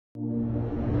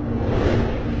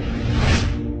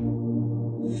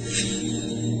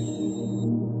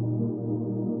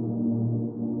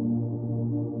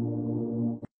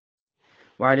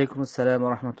ওয়ালাইকুম আসসালাম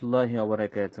রহমতুল্লাহি ওয়া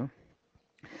বারাকাতুহু।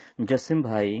 জসিম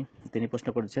ভাই তিনি প্রশ্ন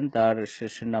করেছেন, তার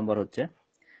শেষের নাম্বার হচ্ছে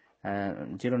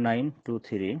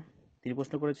 0923। তিনি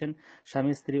প্রশ্ন করেছেন,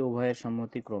 স্বামী স্ত্রী উভয়ের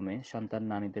সম্মতিক্রমে সন্তান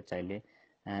না নিতে চাইলে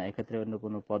এক্ষেত্রে অন্য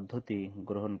কোনো পদ্ধতি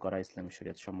গ্রহণ করা ইসলামী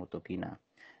শরীয়ত সম্মত কিনা।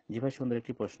 জি ভাই, সুন্দর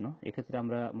একটি প্রশ্ন। এক্ষেত্রে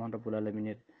আমরা মহান রব্বুল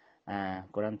আলমিনের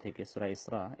কোরআন থেকে সূরা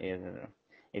ইসরা এর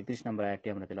 31 নম্বর আয়াতটি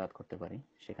আমরা তেলাওয়াত করতে পারি।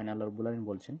 সেখানে আল্লাহ রব্বুল আলমিন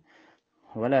বলছেন,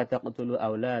 ওয়ালা তাকতুলু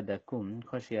আওলাদাকুম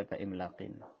খাশিয়াতা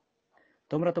ইমলাকিন,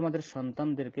 তোমরা তোমাদের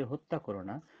সন্তানদেরকে হত্যা করো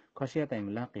না খসিয়াতা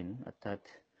ইমলাকিন, অর্থাৎ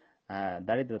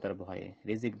দারিদ্রতার ভয়ে,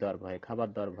 রিজিক দেওয়ার ভয়ে, খাবার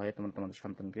দেওয়ার ভয়ে তোমরা তোমাদের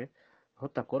সন্তানকে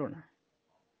হত্যা করো না।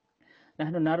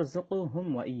 নাহনু নারযুকুহুম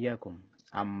ওয়া ইয়্যাকুম,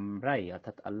 আমরাই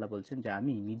অর্থাৎ আল্লাহ বলছেন যে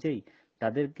আমি নিজেই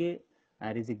তাদেরকে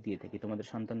রিজিক দিয়ে থাকি, তোমাদের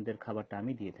সন্তানদের খাবারটা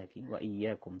আমি দিয়ে থাকি, ওয়া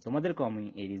ইয়্যাকুম, তোমাদেরকেও আমি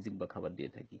এই রিজিক বা খাবার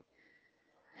দিয়ে থাকি।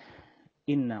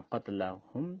 ইন্না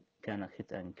কাতলাহুম কানা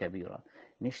খিতান কাবীরা,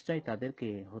 নিশ্চয় তাদেরকে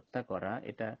হত্যা করা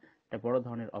এটা একটা বড়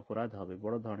ধরনের অপরাধ হবে,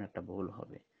 বড় ধরনের একটা ভুল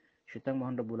হবে। সুতরাং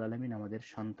মহান রব্বুল আলামিন আমাদের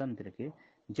সন্তানদেরকে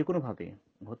যে কোনো ভাবে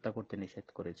হত্যা করতে নিষেধ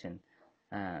করেছেন,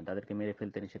 তাদেরকে মেরে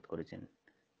ফেলতে নিষেধ করেছেন।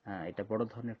 এটা বড়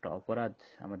ধরনের একটা অপরাধ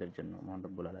আমাদের জন্য, মহান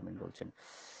রব্বুল আলামিন বলছেন।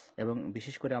 এবং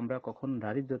বিশেষ করে আমরা কখন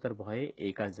দারিদ্রতার ভয়ে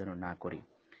এই কাজ যেন না করি।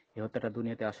 এই হত্যাটা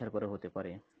দুনিয়াতে আসার পরে হতে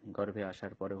পারে, গর্ভে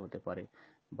আসার পরে হতে পারে,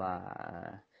 বা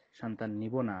সন্তান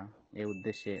নিব না এই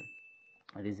উদ্দেশ্যে,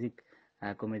 রিজিক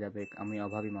কমে যাবে, আমি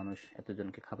অভাবী মানুষ,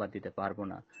 এতজনকে খাবার দিতে পারবো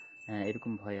না,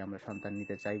 এরকম ভয়ে আমরা সন্তান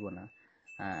নিতে চাইবো না।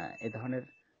 এ ধরনের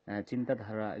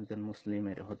চিন্তাধারা একজন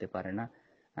মুসলিমের হতে পারে না।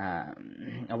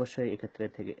 অবশ্যই এক্ষেত্রে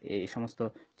থেকে, এই সমস্ত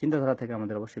চিন্তাধারা থেকে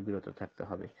আমাদের অবশ্যই বিরত থাকতে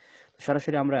হবে।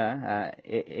 সরাসরি আমরা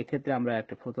এক্ষেত্রে আমরা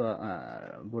একটা ফতোয়া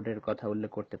বোর্ডের কথা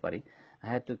উল্লেখ করতে পারি।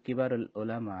 হায়াতুল কিবারুল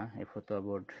উলামা এই ফতোয়া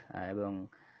বোর্ড এবং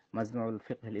মাজমাউল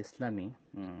ফিকহুল ইসলামী,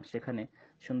 সেখানে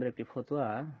সুন্দর একটি ফতোয়া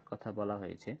কথা বলা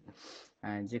হয়েছে,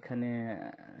 যেখানে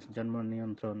জন্ম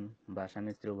নিয়ন্ত্রণ বা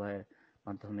স্বামী স্ত্রী উভয়ের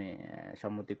মাধ্যমে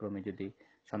সম্মতিক্রমে যদি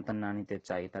সন্তান না নিতে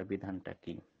চাই তার বিধানটা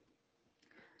কি।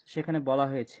 সেখানে বলা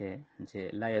হয়েছে যে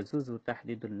লা ইয়াজুজু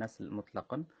তাহদিদুন নাসল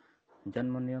মুতলাকান,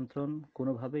 জন্ম নিয়ন্ত্রণ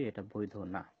কোনোভাবেই এটা বৈধ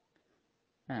না।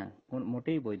 হ্যাঁ,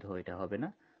 মোটেই বৈধ এটা হবে না।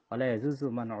 ওয়ালা ইয়াজুজু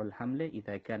মানউল হামলে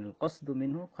ইযা কানাল কসদু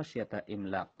মিনহু খাশিয়াতা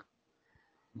ইমলাক,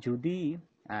 যদি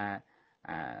আহ,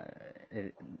 আহ,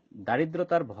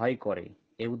 দারিদ্রতার ভয় করে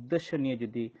এই উদ্দেশ্য নিয়ে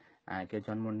যদি কেউ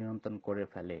জন্ম নিয়ন্ত্রণ করে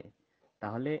ফেলে,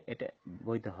 তাহলে এটা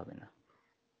বৈধ হবে না।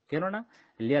 কেননা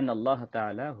লিয়ান আল্লাহ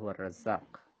তাআলা হুয়ার রাজ্জাক,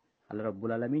 আল্লাহ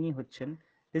রাব্বুল আলামিনই হচ্ছেন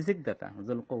রিজিকদাতা,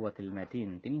 যুল কুওয়াতিল মাতিন,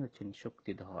 তিনি হচ্ছেন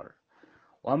শক্তিধর।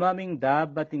 ওয়ামা মিন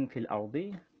দাব্বাতিন ফিল আরদি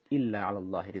ইল্লা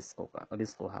আলাল্লাহি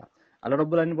রিজকুহা, আল্লাহ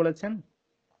রাব্বুল আলামিন বলেছেন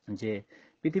যে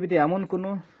পৃথিবীতে এমন কোনো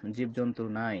জীবজন্তু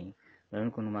নাই, এমন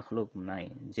কোনো মাখলুক নাই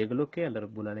যেগুলোকে আল্লাহ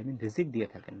রাব্বুল আলামিন রিজিক দিয়ে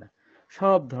থাকেন না।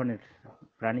 সব ধরনের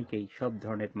প্রাণীকেই, সব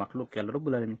ধরনের মাখলুককে আল্লাহ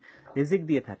রাব্বুল আলামিন রিজিক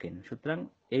দিয়ে থাকেন। সুতরাং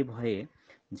এই ভয়ে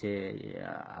যে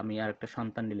আমি আর একটা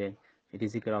সন্তান নিলে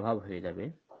রিজিকের অভাব হয়ে যাবে,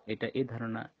 এটা এই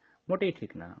ধারণা মোটেই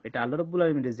ঠিক না। এটা আল্লাহ রাব্বুল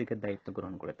আলামিন রিজিকের দায়িত্ব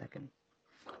গ্রহণ করে থাকেন।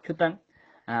 সুতরাং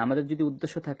আমাদের যদি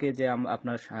উদ্দেশ্য থাকে যে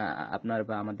আপনার আপনার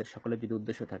বা আমাদের সকলের যদি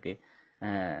উদ্দেশ্য থাকে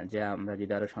যে আমরা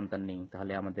যদি আরো সন্তান নিই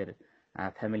তাহলে আমাদের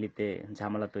ফ্যামিলিতে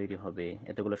ঝামেলা তৈরি হবে,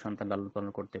 এতগুলো সন্তান লালন পালন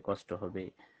করতে কষ্ট হবে।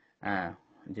 আহ,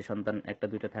 যে সন্তান একটা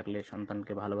দুইটা থাকলে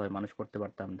সন্তানকে ভালোভাবে মানুষ করতে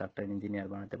পারতাম, ডাক্তার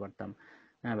ইঞ্জিনিয়ার বানাতে পারতাম,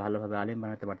 ভালোভাবে আলিম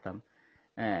বানাতে পারতাম।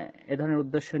 এ ধরনের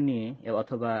উদ্দেশ্য নিয়ে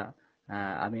অথবা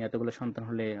আমি এতগুলো সন্তান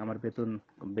হলে আমার বেতন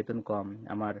বেতন কম,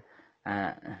 আমার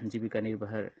আহ, জীবিকা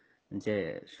নির্বাহের যে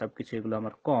সবকিছু এগুলো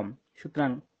আমার কম, সুতরাং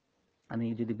আমি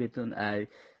যদি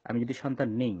আমি যদি সন্তান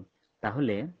নেই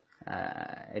তাহলে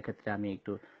এক্ষেত্রে আমি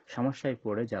একটু সমস্যায়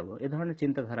পড়ে যাব, এ ধরনের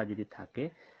চিন্তাধারা যদি থাকে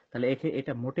তাহলে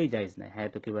এটা মোটেই জায়েজ নয়। হ্যাঁ,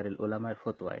 তো কিবারেল ওলামার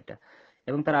ফতোয়া এটা।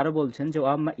 এবং তারা আরো বলছেন যে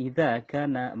ওয়াম্মা ইদা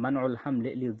কানা মানউল হামলি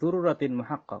লিযুরুরাতিন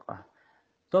মুহাক্কাকা,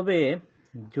 তবে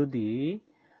যদি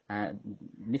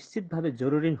নিশ্চিতভাবে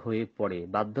জরুরি হয়ে পড়ে,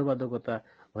 বাধ্যবাধকতা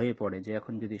হয়ে পড়ে যে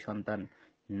এখন যদি সন্তান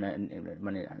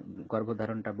মানে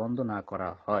গর্ভধারণটা বন্ধ না করা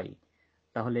হয়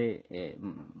তাহলে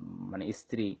মানে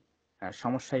স্ত্রী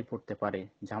সমস্যায় পড়তে পারে,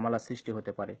 ঝামেলা সৃষ্টি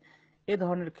হতে পারে, এ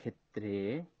ধরনের ক্ষেত্রে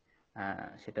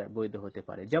সেটা বৈধ হতে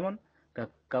পারে। যেমন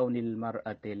কাউনিল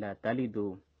মারআতি লা তালিদু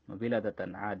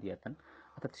বিলাদাতান আদিয়াতান,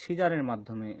 অর্থাৎ সিজারের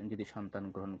মাধ্যমে যদি সন্তান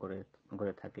গ্রহণ করে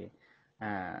করে থাকে।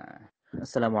 আহ,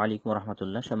 আসসালামু আলাইকুম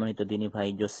রহমতুল্লাহ। সম্মানিত দিনী ভাই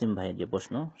জসিম ভাইয়ের যে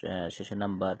প্রশ্ন, শেষের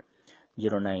নাম্বার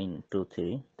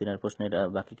 0923, তিনার প্রশ্নের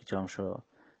বাকি কিছু অংশ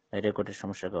রেকর্ডের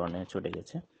সমস্যার কারণে চলে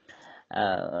গেছে।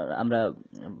 আমরা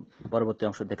পরবর্তী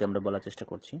অংশ থেকে আমরা বলার চেষ্টা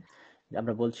করছি।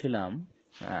 আমরা বলছিলাম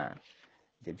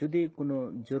যে যদি কোনো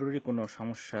জরুরি কোনো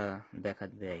সমস্যা দেখা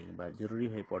দেয় বা জরুরি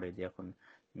হয়ে পড়ে যে এখন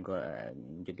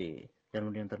যদি জন্ম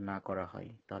নিয়ন্ত্রণ না করা হয়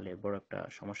তাহলে বড় একটা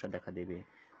সমস্যা দেখা দেবে,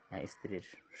 স্ত্রীর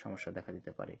সমস্যা দেখা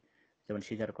দিতে পারে। যেমন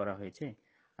সিজার করা হয়েছে,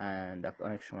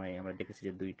 অনেক সময় আমরা দেখেছি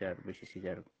যে 2টার বেশি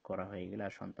সিজার করা হয়ে গেলে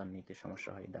আর সন্তান নিতে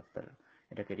সমস্যা হয়, ডাক্তার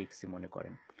এটাকে রিস্কি মনে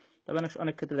করেন। তবে অনেক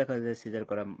অনেক ক্ষেত্রে দেখা যায় সিজার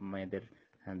করা মেয়েদের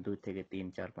 2 থেকে 3,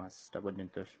 4, 5টা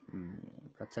পর্যন্ত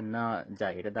বাচ্চা না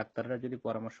যায়। এটা ডাক্তাররা যদি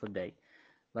পরামর্শ দেয়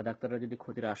বা ডাক্তাররা যদি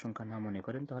ক্ষতির আশঙ্কা না মনে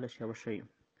করেন তাহলে সে অবশ্যই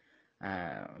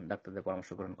ডাক্তারদের পরামর্শ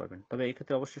গ্রহণ করবেন। তবে এই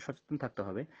ক্ষেত্রে অবশ্যই সচেতন থাকতে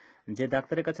হবে যে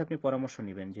ডাক্তারের কাছে আপনি পরামর্শ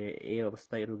নেবেন যে এই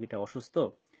অবস্থায় রোগীটা অসুস্থ,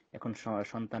 এখন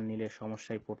সন্তান নিলে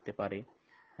সমস্যায় পড়তে পারে,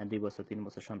 2 বছর 3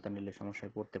 বছর সন্তান নিলে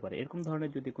সমস্যায় পড়তে পারে, এরকম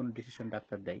ধরনের যদি কোনো ডিসিশন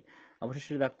ডাক্তার দেয় অবশ্যই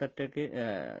সেই ডাক্তারটাকে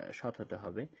সৎ হতে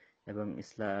হবে এবং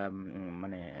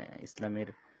মানে ইসলামের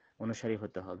অনুসারী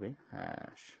হতে হবে,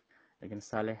 একজন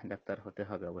সালেহ ডাক্তার হতে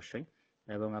হবে অবশ্যই।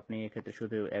 এবং আপনি এক্ষেত্রে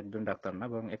শুধু একজন ডাক্তার না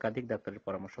বরং একাধিক ডাক্তারের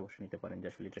পরামর্শ অবশ্যই নিতে পারেন যে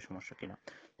আসলে এটা সমস্যা কিনা।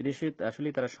 যদি আসলে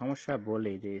তারা সমস্যা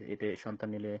বলে যে এটা সন্তান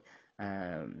নিলে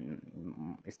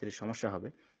স্ত্রীর সমস্যা হবে,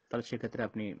 তাহলে সেক্ষেত্রে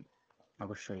আপনি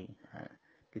অবশ্যই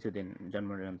কিছুদিন জন্ম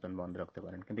নিয়ন্ত্রণ বন্ধ রাখতে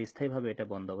পারেন, কিন্তু স্থায়ীভাবে এটা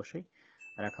বন্ধ অবশ্যই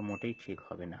রাখা মোটেই ঠিক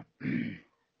হবে না।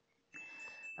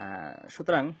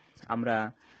 সুতরাং আমরা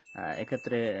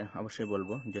এক্ষেত্রে অবশ্যই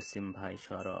বলবো জসিম ভাই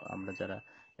সহ আমরা যারা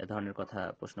এ ধরনের কথা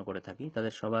প্রশ্ন করে থাকি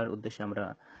তাদের সবার উদ্দেশ্যে আমরা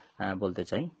বলতে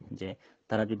চাই যে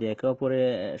তারা যদি একে অপরে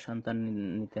সন্তান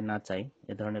নিতে না চায়,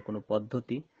 এ ধরনের কোনো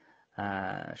পদ্ধতি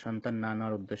সন্তান না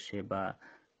নেওয়ার উদ্দেশ্যে বা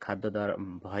খাদ্য দেওয়ার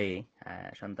ভয়ে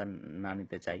সন্তান না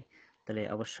নিতে চাই, তাহলে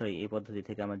অবশ্যই এই পদ্ধতি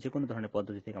থেকে আমরা যে কোনো ধরনের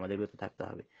পদ্ধতি থেকে আমাদের বিরত থাকতে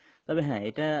হবে। তবে হ্যাঁ,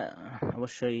 এটা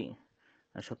অবশ্যই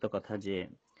সত্য কথা যে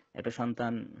একটা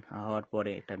সন্তান হওয়ার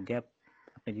পরে একটা গ্যাপ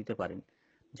আপনি দিতে পারেন।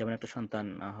 যেমন একটা সন্তান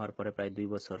হওয়ার পরে প্রায় 2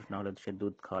 বছর না হলে সে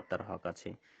দুধ খাওয়ার তার হক আছে,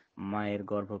 মায়ের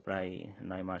গর্ভ প্রায়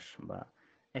 9 মাস বা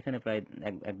এখানে প্রায়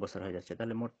এক বছর হয়ে যাচ্ছে,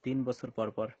 তাহলে মোট 3 বছর পর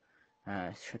পর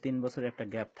 3 বছরের একটা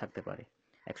গ্যাপ থাকতে পারে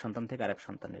এক সন্তান থেকে আরেক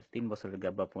সন্তানের, 3 বছরের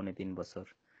গ্যাপ বা 2.5 3 বছর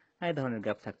এই ধরনের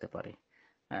গ্যাপ থাকতে পারে।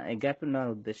 এই গ্যাপ নেওয়ার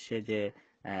উদ্দেশ্যে যে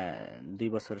 2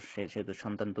 বছর সে তো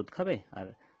সন্তান দুধ খাবে আর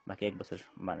বাকি 1 বছর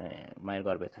মানে মায়ের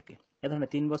গর্ভে থাকে, এ ধরনের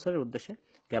 3 বছরের উদ্দেশ্যে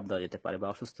গ্যাপ দেওয়া যেতে পারে। বা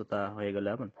অসুস্থতা হয়ে গেলে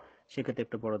এমন সেক্ষেত্রে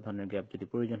একটু বড় ধরনের গ্যাপ যদি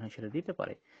প্রয়োজন হয় সেটা দিতে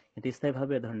পারে, কিন্তু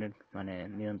স্থায়ীভাবে এ ধরনের মানে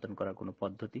নিয়ন্ত্রণ করার কোনো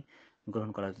পদ্ধতি গ্রহণ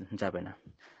করা যাবে না।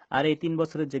 আর এই 3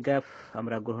 বছরের যে গ্যাপ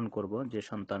আমরা গ্রহণ করব যে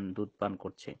সন্তান দুধ পান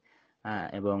করছে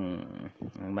এবং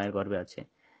মায়ের গর্ভে আছে,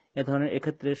 এ ধরনের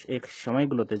এক্ষেত্রে এই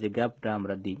সময়গুলোতে যে গ্যাপটা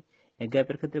আমরা দিই, এই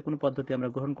গ্যাপের ক্ষেত্রে কোনো পদ্ধতি আমরা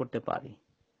গ্রহণ করতে পারি,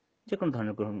 যে কোনো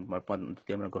ধরনের পদ্ধতি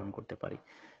আমরা গ্রহণ করতে পারি।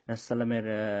 সাল্লামের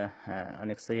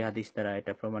অনেক সহিহ হাদিস দ্বারা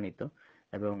এটা প্রমাণিত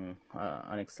এবং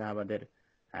অনেক সাহাবাদের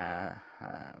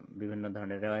বিভিন্ন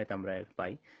ধরনের রেওয়ায়েত আমরা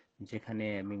পাই যেখানে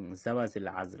মিন জাওয়াজিল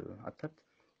আজল, অর্থাৎ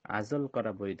আজল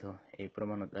করা বৈধ, এই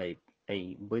এই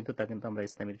বৈধতা কিন্তু আমরা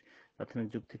ইসলামের প্রাথমিক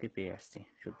যুগ থেকে পেয়ে আসছি।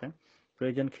 সুতরাং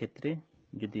প্রয়োজন ক্ষেত্রে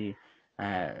যদি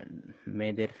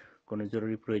মেয়েদের কোনো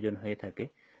জরুরি প্রয়োজন হয়ে থাকে,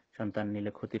 সন্তান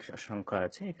নিলে ক্ষতির আশঙ্কা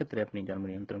আছে, এক্ষেত্রে আপনি জন্ম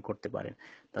নিয়ন্ত্রণ করতে পারেন।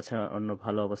 তাছাড়া অন্য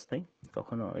ভালো অবস্থায়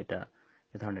কখনো এ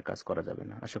ধরনের কাজ করা যাবে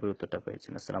না। আশা করি উত্তরটা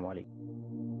পেয়েছেন। আসসালামু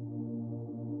আলাইকুম।